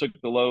Jesus took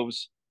the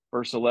loaves."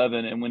 Verse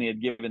 11, and when he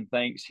had given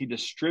thanks, he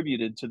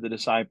distributed to the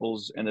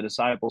disciples, and the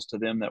disciples to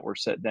them that were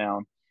set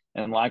down,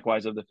 and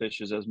likewise of the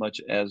fishes as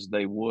much as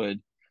they would.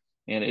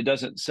 And it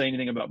doesn't say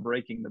anything about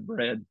breaking the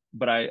bread,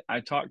 but I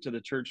talked to the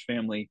church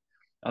family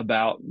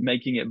about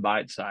making it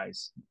bite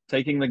size,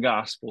 taking the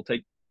gospel,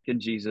 taking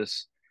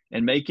Jesus,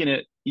 and making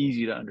it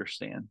easy to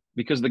understand,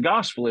 because the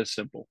gospel is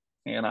simple.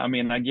 And I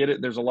mean, I get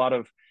it. There's a lot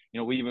of,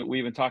 we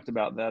even talked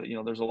about that.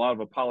 There's a lot of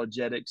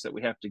apologetics that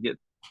we have to get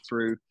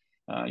through.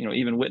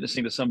 Even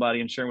witnessing to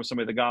somebody and sharing with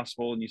somebody the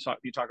gospel, and you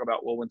talk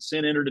about, well, when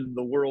sin entered into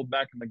the world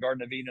back in the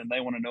Garden of Eden,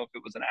 they want to know if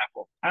it was an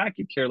apple. I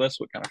could care less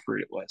what kind of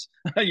fruit it was.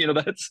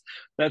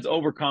 That's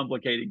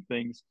overcomplicating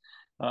things.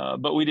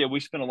 But we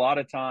spent a lot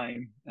of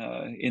time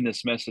in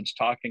this message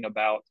talking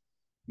about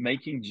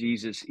making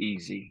Jesus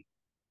easy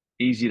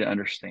to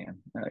understand,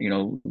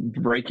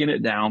 breaking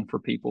it down for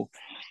people.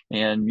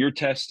 And your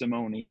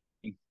testimony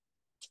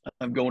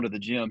of going to the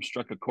gym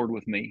struck a chord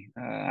with me.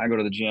 I go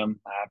to the gym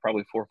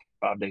probably 4 or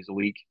 5 days a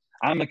week.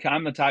 I'm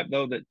the type,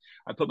 though, that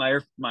I put my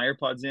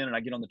AirPods in and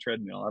I get on the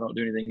treadmill. I don't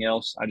do anything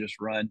else. I just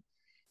run.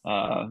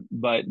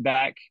 But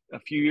back a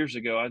few years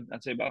ago,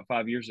 I'd say about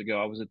 5 years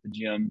ago, I was at the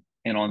gym,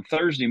 and on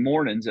Thursday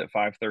mornings at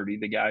 5:30,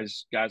 the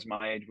guys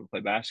my age would play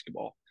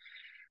basketball.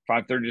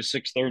 5:30 to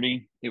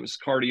 6:30, it was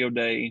cardio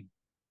day.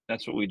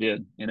 That's what we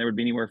did. And there would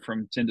be anywhere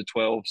from 10 to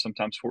 12,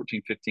 sometimes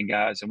 14, 15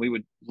 guys. And we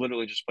would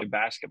literally just play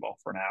basketball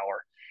for an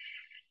hour.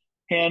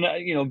 And,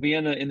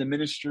 being in the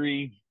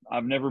ministry,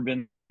 I've never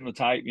been the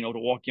type, to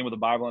walk in with a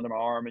Bible under my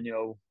arm and,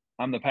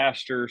 I'm the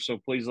pastor, so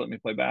please let me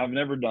play back. I've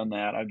never done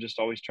that. I've just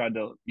always tried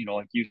to,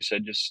 like you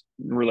said, just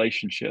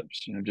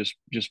relationships,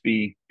 just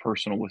be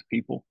personal with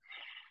people.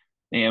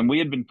 And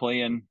we'd been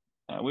playing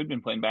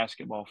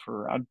basketball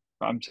for I'd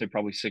say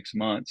probably 6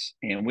 months,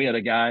 and we had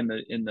a guy in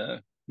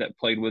the that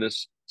played with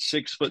us,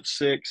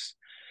 6'6",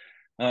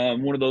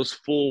 one of those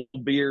full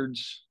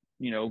beards,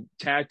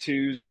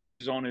 tattoos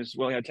on his.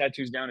 Well, he had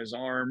tattoos down his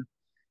arm,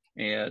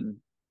 and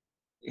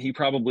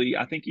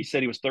I think he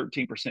said he was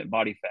 13%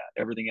 body fat.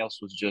 Everything else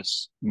was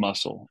just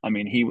muscle. I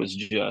mean, he was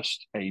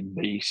just a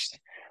beast.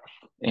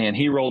 And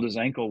he rolled his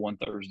ankle one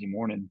Thursday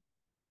morning.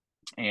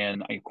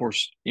 And of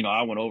course,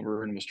 I went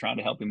over and was trying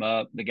to help him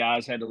up. The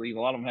guys had to leave.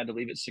 A lot of them had to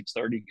leave at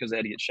 6:30 because they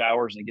had to get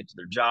showers and get to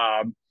their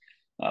job.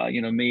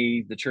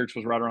 The church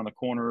was right around the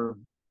corner.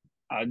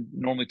 I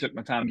normally took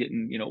my time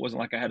getting, it wasn't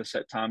like I had a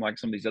set time like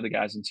some of these other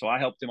guys. And so I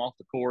helped him off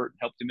the court,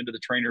 helped him into the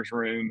trainer's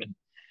room, and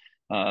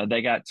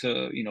they got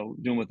to,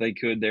 doing what they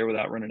could there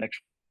without running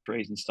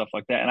x-rays and stuff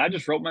like that. And I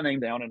just wrote my name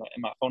down and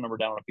my phone number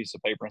down on a piece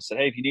of paper and said,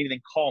 hey, if you need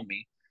anything, call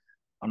me.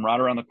 I'm right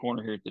around the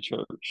corner here at the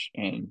church.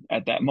 And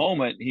at that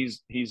moment,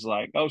 he's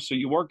like, oh, so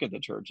you work at the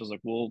church? I was like,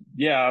 well,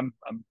 yeah, I'm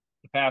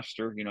the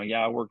pastor.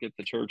 Yeah, I work at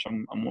the church.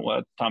 I'm at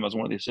the time I was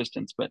one of the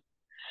assistants, but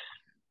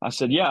I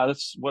said, yeah,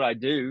 that's what I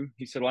do.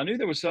 He said, well, I knew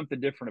there was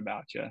something different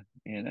about you.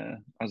 And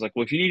I was like,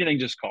 well, if you need anything,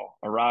 just call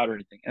a ride or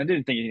anything. And I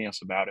didn't think anything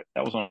else about it.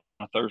 That was on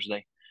a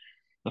Thursday.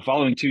 The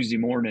following Tuesday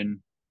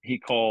morning, he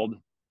called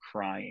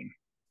crying.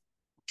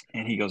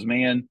 And he goes,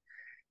 man,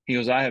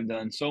 I have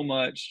done so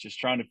much just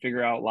trying to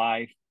figure out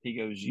life. He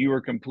goes, you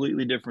are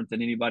completely different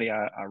than anybody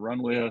I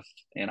run with,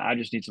 and I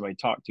just need somebody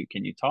to talk to.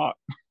 Can you talk?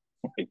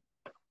 Like,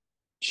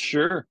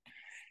 sure.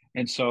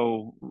 And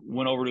so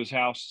went over to his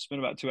house, spent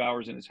about 2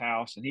 hours in his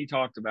house, and he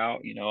talked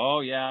about, oh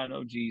yeah, I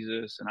know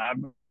Jesus, and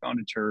I've gone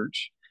to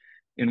church,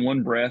 in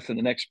one breath, and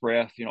the next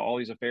breath, all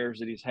these affairs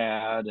that he's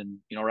had, and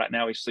right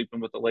now he's sleeping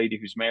with a lady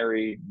who's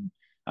married.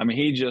 I mean,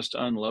 he just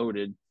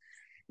unloaded,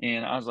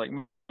 and I was like,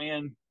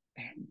 man,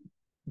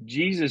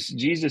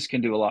 Jesus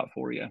can do a lot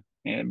for you.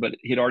 But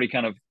he'd already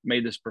kind of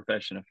made this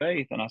profession of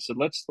faith, and I said,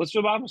 let's do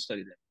a Bible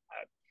study then.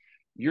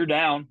 You're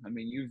down. I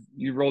mean,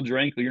 you've rolled your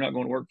ankle. You're not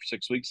going to work for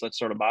 6 weeks. Let's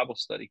start a Bible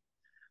study.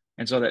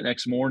 And so that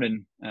next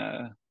morning,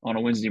 on a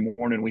Wednesday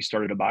morning, we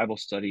started a Bible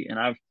study. And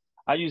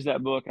I use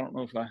that book. I don't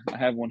know if I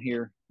have one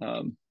here,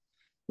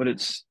 but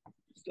it's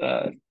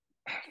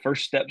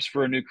First Steps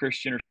for a New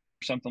Christian or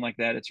something like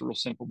that. It's a real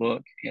simple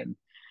book, and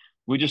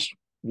we just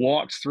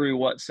walked through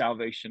what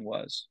salvation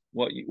was,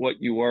 what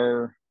you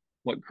were,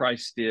 what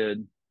Christ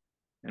did,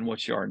 and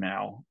what you are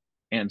now.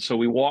 And so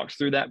we walked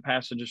through that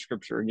passage of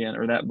scripture again,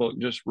 or that book,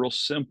 just real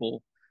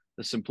simple,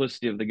 the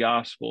simplicity of the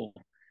gospel.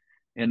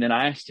 And then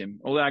I asked him,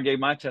 I gave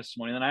my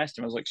testimony. And then I asked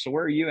him, I was like, so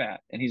where are you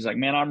at? And he's like,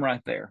 man, I'm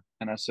right there.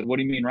 And I said, what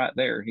do you mean right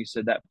there? He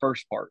said, that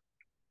first part.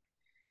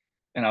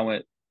 And I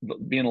went,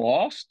 being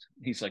lost?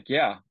 He's like,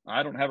 yeah,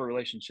 I don't have a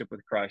relationship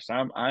with Christ.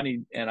 I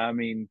need, and I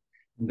mean,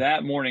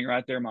 that morning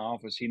right there in my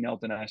office, he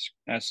knelt and asked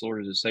the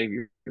Lord as a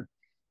Savior.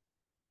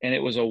 And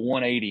it was a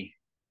 180.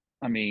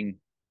 I mean,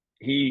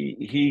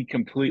 he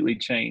completely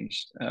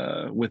changed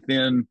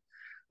within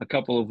a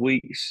couple of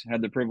weeks.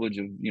 Had the privilege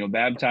of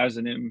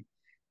baptizing him,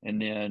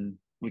 and then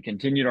we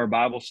continued our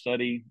Bible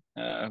study.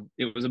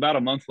 It was about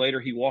a month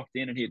later, he walked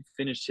in and he had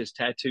finished his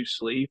tattoo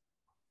sleeve,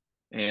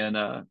 and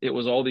it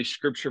was all these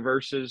scripture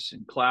verses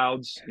and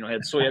clouds. He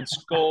had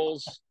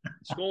skulls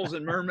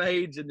and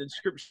mermaids, and then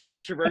scripture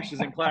verses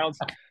and clouds.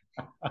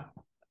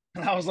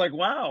 And I was like,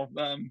 wow,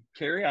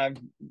 Carrie,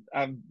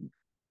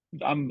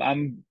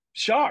 I'm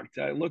shocked.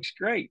 It looks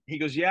great. He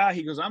goes, yeah.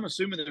 He goes, I'm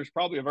assuming there's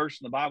probably a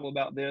verse in the Bible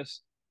about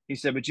this. He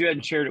said, but you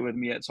hadn't shared it with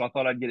me yet, so I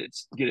thought I'd get it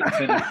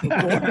finished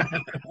before.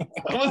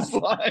 I was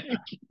like,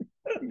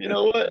 you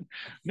know what?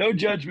 No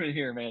judgment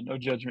here, man. No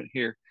judgment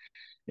here.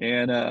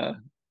 And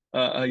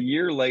a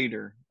year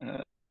later,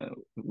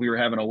 we were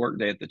having a work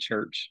day at the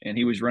church, and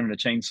he was running a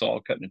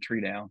chainsaw, cutting a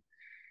tree down,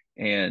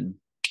 and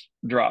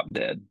dropped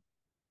dead.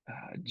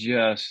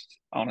 Just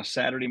on a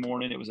Saturday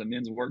morning. It was a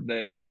men's work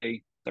day,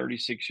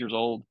 36 years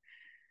old.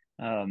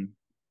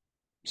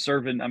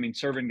 Serving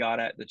God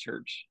at the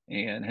church,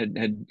 and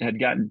had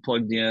gotten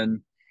plugged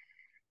in.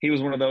 He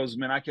was one of those,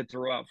 man, I could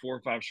throw out 4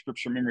 or 5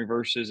 scripture memory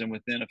verses, and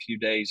within a few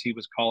days he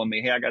was calling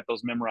me, hey, I got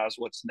those memorized,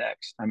 what's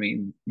next? I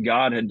mean,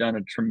 God had done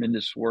a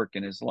tremendous work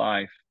in his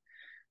life.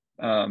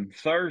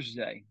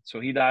 Thursday, so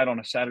he died on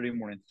a Saturday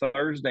morning.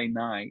 Thursday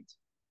night,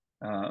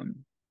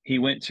 he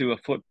went to a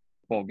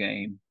football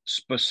game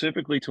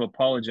specifically to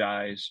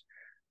apologize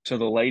to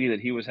the lady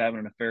that he was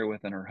having an affair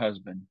with and her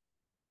husband.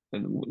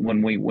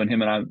 When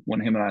him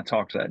and I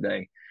talked that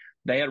day,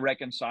 they had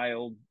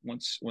reconciled.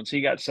 Once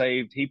he got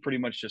saved, he pretty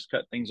much just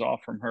cut things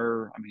off from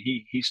her. I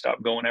mean, he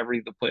stopped going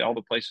all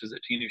the places that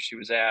he knew she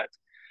was at,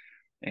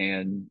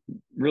 and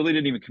really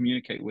didn't even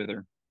communicate with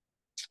her.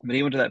 But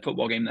he went to that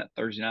football game that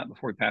Thursday night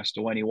before he passed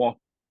away, and he walked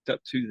up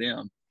to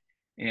them,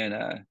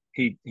 and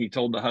he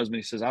told the husband,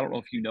 he says, I don't know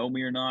if you know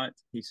me or not.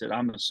 He said,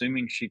 I'm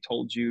assuming she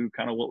told you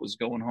kind of what was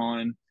going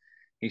on.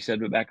 He said,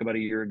 but back about a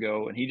year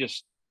ago, and he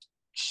just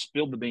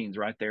spilled the beans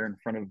right there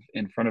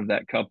in front of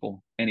that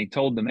couple. And he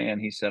told the man,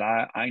 he said,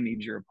 I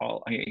need your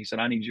apology. He said,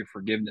 I need your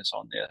forgiveness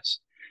on this.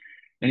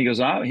 And he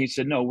goes, he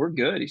said, no, we're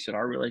good. He said,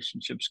 our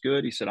relationship's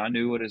good. He said, I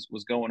knew what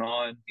was going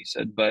on. He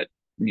said, but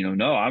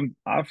no,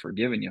 I've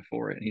forgiven you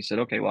for it. And he said,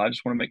 okay, well, I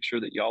just want to make sure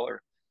that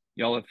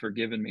y'all have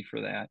forgiven me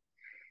for that.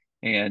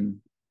 And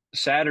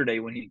Saturday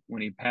when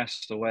he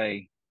passed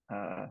away,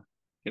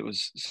 it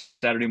was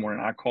Saturday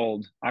morning. I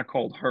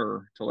called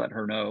her to let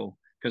her know,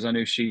 because I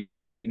knew she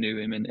knew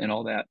him and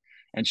all that.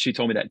 And she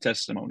told me that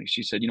testimony.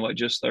 She said, you know what,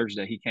 just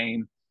Thursday, he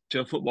came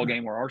to a football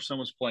game where our son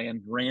was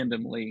playing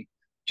randomly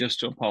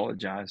just to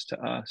apologize to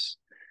us.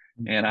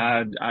 And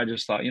I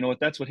just thought, you know what,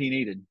 that's what he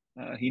needed.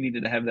 He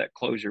needed to have that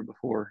closure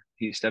before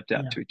he stepped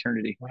out to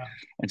eternity. Wow.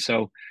 And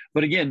so,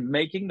 but again,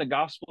 making the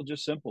gospel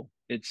just simple.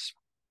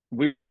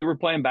 We were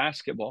playing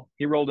basketball.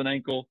 He rolled an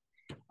ankle.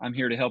 I'm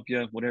here to help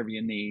you, whatever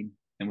you need,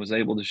 and was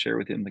able to share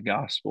with him the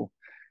gospel.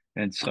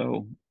 And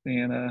so,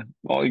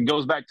 well, it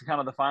goes back to kind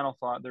of the final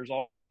thought. There's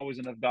always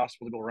enough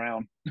gospel to go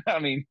around. I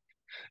mean,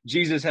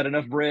 Jesus had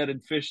enough bread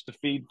and fish to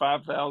feed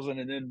 5,000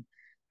 and then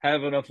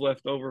have enough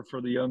left over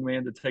for the young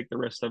man to take the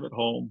rest of it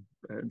home.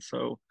 And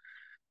so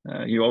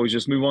you always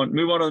just move on to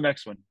the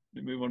next one.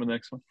 Move on to the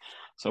next one.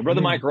 So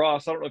Brother Mike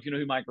Ross, I don't know if you know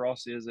who Mike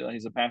Ross is.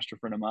 He's a pastor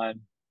friend of mine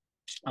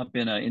up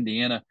in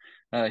Indiana.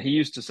 He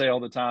used to say all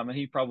the time, and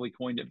he probably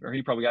coined it, or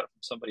he probably got it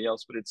from somebody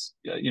else, but it's,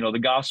 the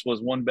gospel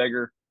is one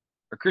beggar,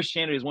 or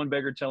Christianity is one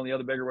beggar telling the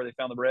other beggar where they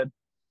found the bread.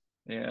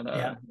 And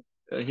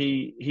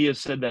he has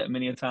said that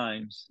many a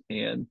times.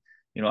 And,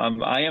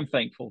 I am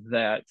thankful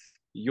that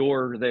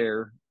you're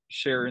there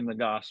sharing the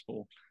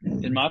gospel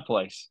in my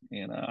place.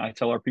 And I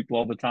tell our people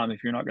all the time,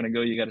 if you're not going to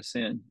go, you got to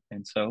sin.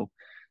 And so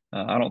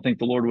I don't think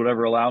the Lord would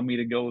ever allow me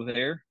to go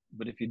there,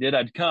 but if you did,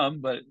 I'd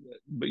come, but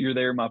you're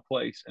there in my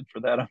place. And for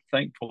that, I'm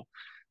thankful.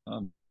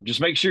 Just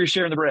make sure you're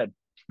sharing the bread,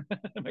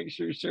 make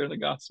sure you're sharing the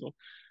gospel.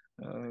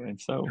 And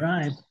so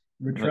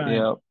we're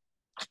trying.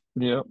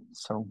 Yeah.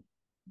 So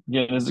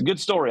yeah, it's a good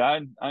story.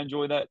 I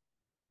enjoy that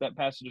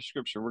passage of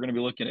scripture. We're going to be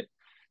looking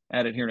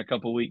at it here in a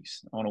couple of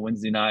weeks on a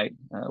Wednesday night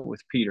with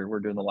Peter.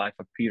 We're doing the life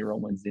of Peter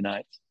on Wednesday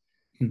nights.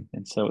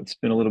 And so it's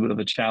been a little bit of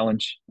a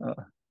challenge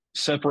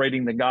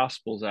separating the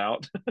gospels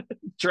out,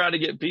 trying to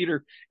get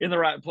Peter in the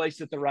right place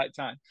at the right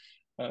time.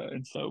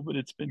 And so, but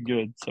it's been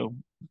good. So,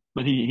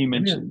 but he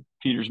mentioned,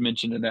 Peter's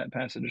mentioned in that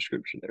passage of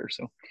scripture there.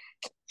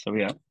 So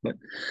yeah, but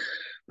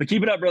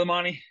keep it up, Brother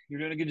Monty. You're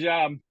doing a good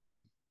job.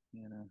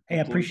 Hey,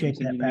 I appreciate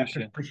that,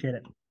 Pastor. Appreciate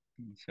it.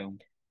 So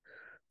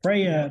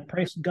pray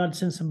God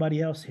send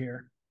somebody else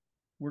here.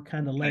 We're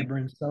kind of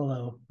laboring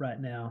solo right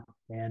now.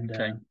 And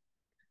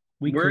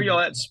where are y'all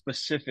at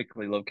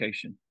specifically,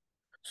 location?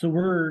 So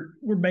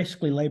we're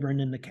basically laboring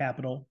in the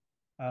capital.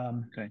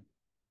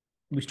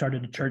 We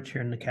started a church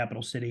here in the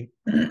capital city.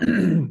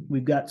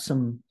 We've got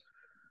some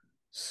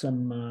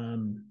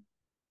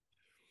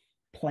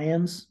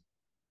plans,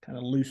 kind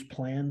of loose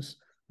plans.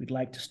 We'd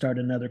like to start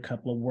another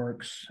couple of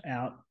works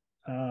out.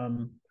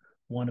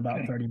 One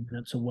about 30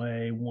 minutes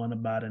away, one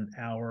about an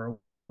hour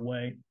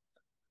away.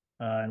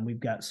 And we've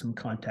got some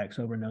contacts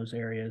over in those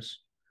areas.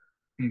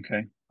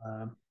 Okay.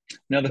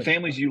 Now, the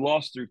families you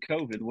lost through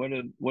COVID,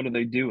 what are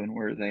they doing?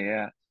 Where are they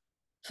at?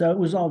 So it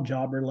was all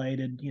job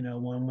related.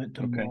 One went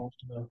to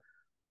Malta,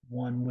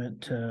 one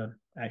went to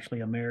actually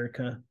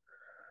America.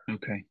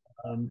 Okay.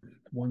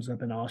 One's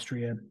up in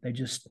Austria. They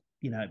just,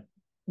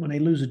 when they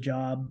lose a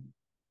job,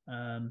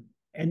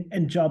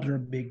 and jobs are a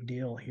big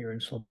deal here in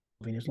Slovenia.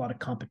 There's a lot of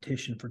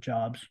competition for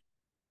jobs.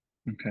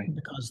 Okay.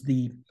 Because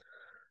the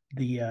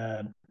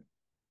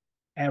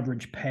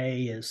average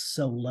pay is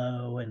so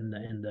low and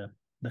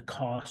the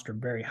costs are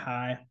very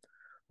high.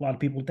 A lot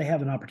of people, if they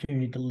have an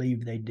opportunity to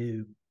leave, they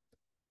do,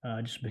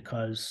 just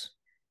because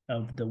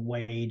of the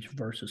wage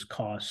versus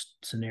cost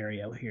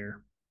scenario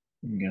here.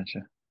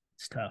 Gotcha.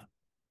 It's tough.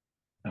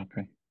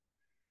 Okay.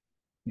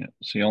 Yeah.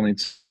 So you all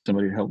need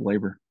somebody to help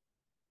labor.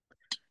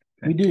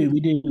 Okay. We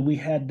do.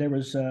 There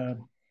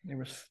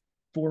was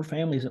 4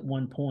 families at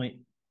one point,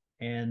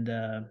 and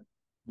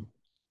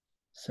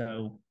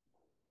so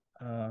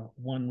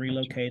one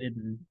relocated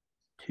and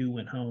 2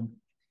 went home.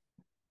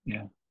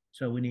 Yeah.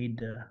 So we need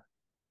to.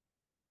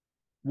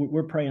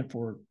 We're praying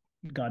for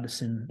God to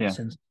send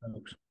some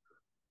folks.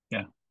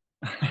 Yeah.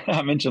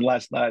 I mentioned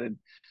last night, and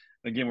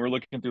again, we're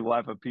looking through the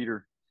life of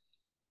Peter,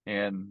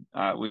 and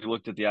we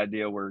looked at the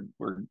idea where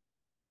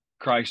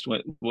Christ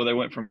went. Well, they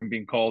went from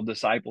being called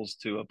disciples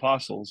to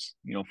apostles.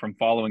 From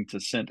following to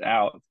sent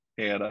out.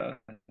 And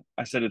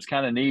I said it's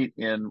kind of neat,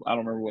 and I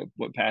don't remember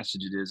what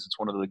passage it is. It's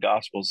one of the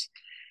Gospels.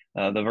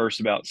 The verse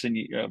about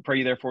pray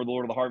ye therefore the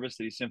Lord of the harvest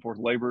that he send forth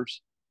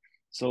laborers.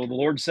 So the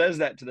Lord says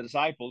that to the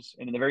disciples,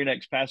 and in the very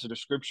next passage of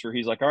scripture,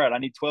 he's like, all right, I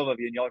need 12 of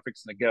you, and y'all are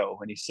fixing to go.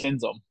 And he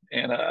sends them.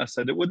 And I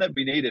said, wouldn't that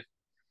be neat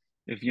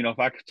if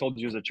I told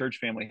you as a church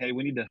family, hey,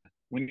 we need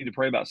to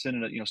pray about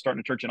sending starting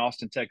a church in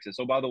Austin, Texas.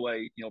 Oh, by the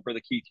way,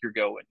 Brother Keith, you're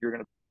going. You're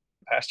going to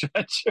pastor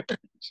that church.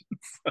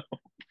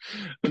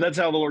 But that's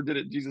how the Lord did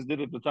it. Jesus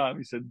did it at the time.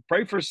 He said,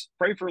 pray for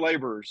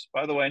laborers.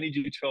 By the way, I need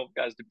you 12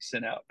 guys to be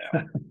sent out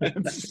now.